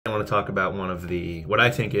I want to talk about what I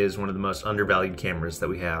think is one of the most undervalued cameras that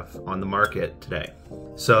we have on the market today.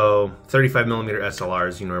 So 35mm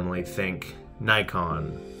SLRs, you normally think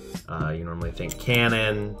Nikon, you normally think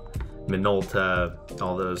Canon, Minolta,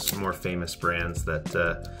 all those more famous brands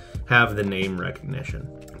that have the name recognition.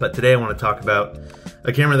 But today I want to talk about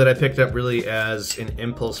a camera that I picked up really as an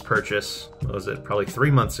impulse purchase. What was it? Probably 3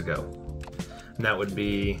 months ago. And that would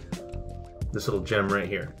be this little gem right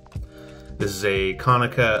here. This is a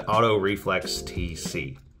Konica Autoreflex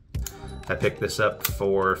TC. I picked this up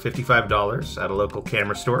for $55 at a local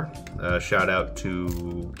camera store. Shout out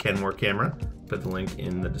to Kenmore camera. Put the link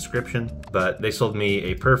in the description. But they sold me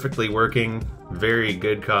a perfectly working, very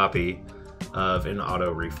good copy of an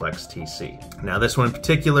Autoreflex TC. Now this one in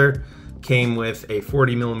particular came with a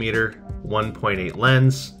 40mm 1.8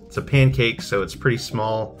 lens. It's a pancake, so it's pretty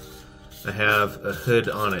small. I have a hood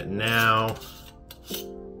on it now,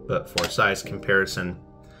 but for size comparison,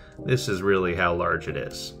 this is really how large it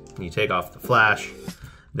is. You take off the flash,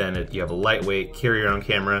 then you have a lightweight carry-around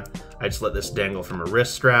camera. I just let this dangle from a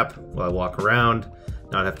wrist strap while I walk around,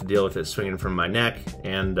 not have to deal with it swinging from my neck,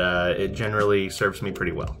 and it generally serves me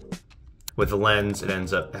pretty well. With the lens, it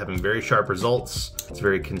ends up having very sharp results. It's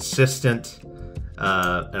very consistent,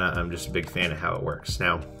 and I'm just a big fan of how it works.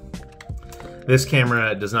 Now, this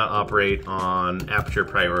camera does not operate on aperture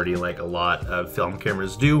priority like a lot of film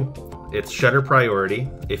cameras do. It's shutter priority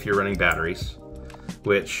if you're running batteries,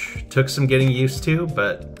 which took some getting used to,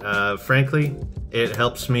 but frankly, it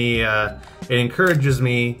helps me, it encourages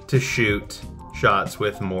me to shoot shots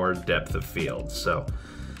with more depth of field. So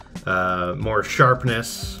more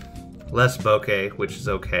sharpness, less bokeh, which is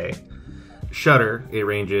okay. Shutter, it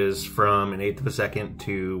ranges from 1/8 of a second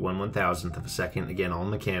to 1/1000th of a second, again, all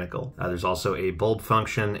mechanical. There's also a bulb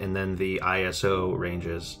function, and then the ISO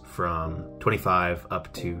ranges from 25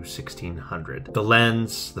 up to 1600. The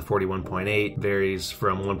lens, the 41.8, varies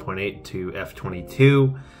from 1.8 to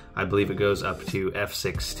f/22. I believe it goes up to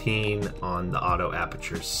f/16 on the auto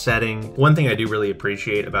aperture setting. One thing I do really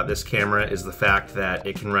appreciate about this camera is the fact that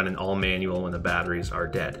it can run an all manual when the batteries are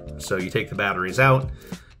dead. So you take the batteries out,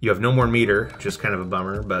 you have no more meter, which is kind of a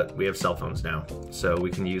bummer, but we have cell phones now. So we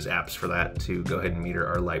can use apps for that to go ahead and meter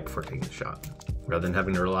our light before taking the shot, rather than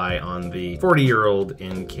having to rely on the 40-year-old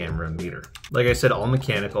in-camera meter. Like I said, all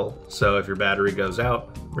mechanical, so if your battery goes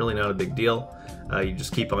out, really not a big deal. You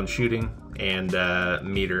just keep on shooting and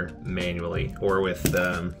meter manually, or with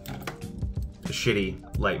a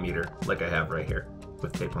shitty light meter like I have right here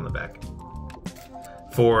with tape on the back.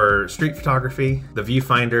 For street photography, the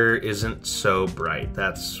viewfinder isn't so bright.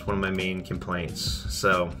 That's one of my main complaints.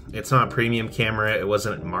 So it's not a premium camera. It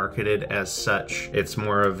wasn't marketed as such. It's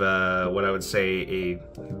more of what I would say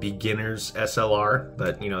a beginner's SLR,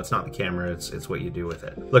 but you know, it's not the camera, it's what you do with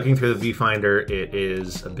it. Looking through the viewfinder, it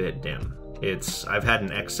is a bit dim. I've had an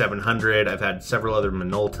X700, I've had several other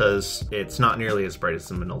Minoltas. It's not nearly as bright as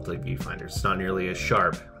the Minolta viewfinders. It's not nearly as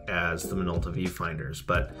sharp as the Minolta viewfinders,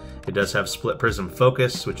 but it does have split prism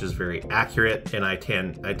focus, which is very accurate, and I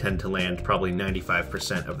tend to land probably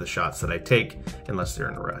 95% of the shots that I take, unless they're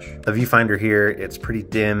in a rush. The viewfinder here, it's pretty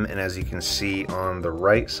dim, and as you can see on the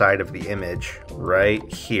right side of the image, right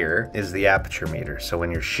here, is the aperture meter. So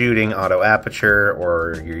when you're shooting auto aperture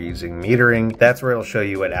or you're using metering, that's where it'll show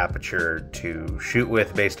you what aperture to shoot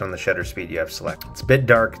with based on the shutter speed you have selected. It's a bit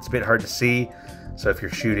dark, it's a bit hard to see, so if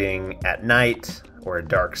you're shooting at night, or a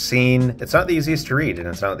dark scene, it's not the easiest to read, and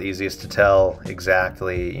it's not the easiest to tell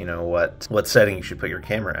exactly, you know, what setting you should put your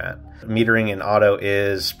camera at. Metering in auto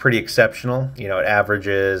is pretty exceptional. You know, it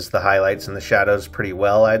averages the highlights and the shadows pretty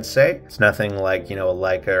well, I'd say. It's nothing like, you know, a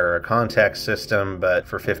Leica or a Contax system, but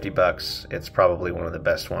for 50 bucks, it's probably one of the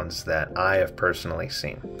best ones that I have personally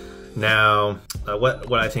seen. Now,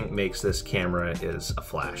 what I think makes this camera is a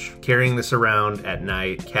flash. Carrying this around at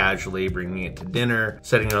night, casually, bringing it to dinner,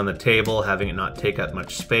 setting it on the table, having it not take up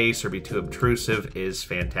much space or be too obtrusive is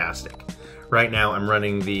fantastic. Right now I'm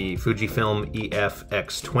running the Fujifilm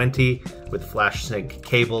EF-X20 with flash sync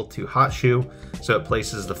cable to hot shoe, so it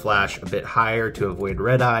places the flash a bit higher to avoid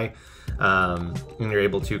red eye, and you're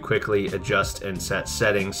able to quickly adjust and set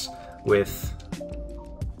settings with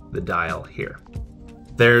the dial here.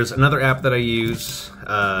 There's another app that I use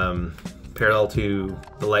parallel to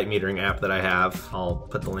the light metering app that I have. I'll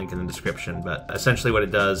put the link in the description, but essentially what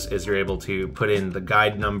it does is you're able to put in the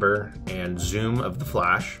guide number and zoom of the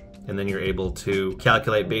flash, and then you're able to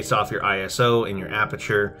calculate based off your ISO and your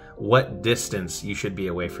aperture what distance you should be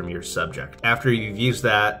away from your subject. After you've used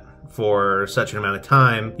that for such an amount of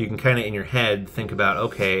time, you can kind of in your head think about,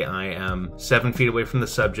 okay, I am 7 feet away from the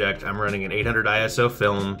subject, I'm running an 800 ISO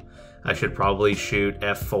film, I should probably shoot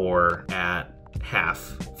f4 at half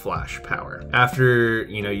flash power. After,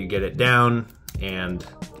 you know, you get it down and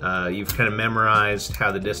you've kind of memorized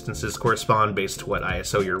how the distances correspond based to what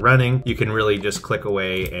ISO you're running, you can really just click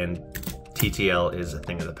away and TTL is a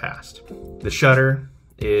thing of the past. The shutter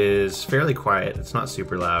is fairly quiet. It's not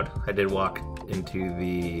super loud. I did walk into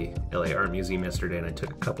the LA Art Museum yesterday and I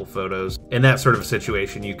took a couple photos. In that sort of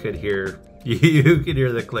situation, you could hear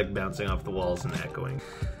the click bouncing off the walls and echoing.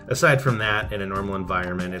 Aside from that, in a normal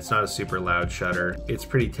environment, it's not a super loud shutter. It's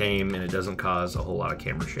pretty tame and it doesn't cause a whole lot of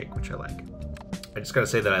camera shake, which I like. I just gotta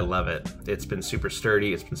say that I love it. It's been super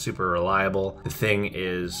sturdy, it's been super reliable. The thing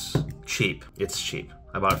is cheap. It's cheap.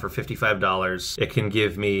 I bought it for $55. It can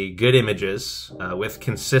give me good images with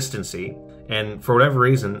consistency. And for whatever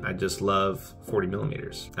reason, I just love 40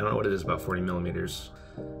 millimeters. I don't know what it is about 40 millimeters.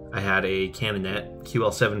 I had a Canon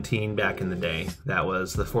QL17 back in the day. That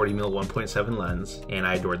was the 40mm 1.7 lens, and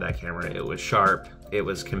I adored that camera. It was sharp, it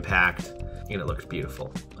was compact, and it looked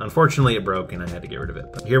beautiful. Unfortunately, it broke and I had to get rid of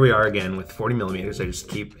it. But here we are again with 40 millimeters. I just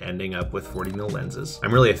keep ending up with 40mm lenses.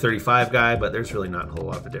 I'm really a 35 guy, but there's really not a whole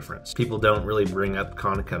lot of a difference. People don't really bring up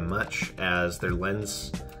Konica much as their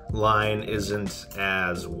lens line isn't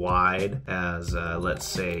as wide as, let's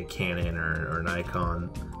say, Canon or Nikon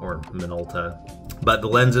or Minolta. But the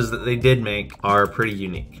lenses that they did make are pretty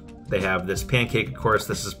unique. They have this pancake, of course,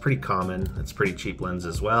 this is pretty common. It's a pretty cheap lens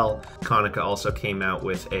as well. Konica also came out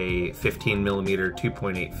with a 15mm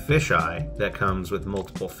 2.8 fisheye that comes with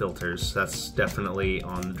multiple filters. That's definitely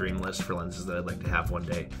on the dream list for lenses that I'd like to have one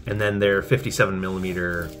day. And then their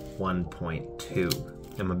 57mm 1.2.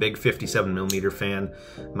 I'm a big 57mm fan.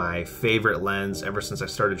 My favorite lens ever since I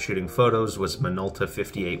started shooting photos was Minolta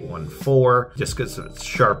 5814, just because of its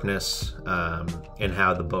sharpness and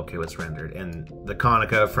how the bokeh was rendered. And the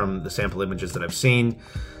Konica, from the sample images that I've seen,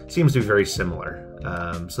 seems to be very similar.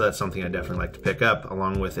 So that's something I definitely like to pick up,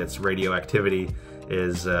 along with its radioactivity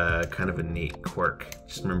is kind of a neat quirk.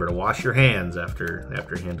 Just remember to wash your hands after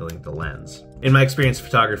handling the lens. In my experience in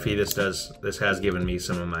photography, this has given me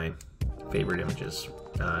some of my favorite images.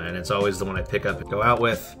 And it's always the one I pick up and go out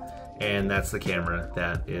with, and that's the camera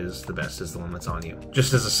that is the best, is the one that's on you.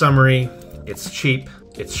 Just as a summary, it's cheap,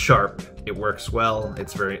 it's sharp, it works well,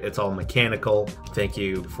 it's all mechanical. Thank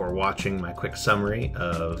you for watching my quick summary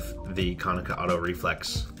of the Konica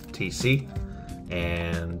Autoreflex TC,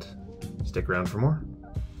 and stick around for more.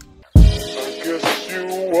 I guess you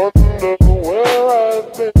wonder where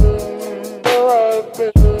I've been, where I've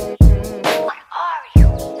been. Where are you?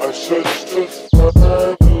 I said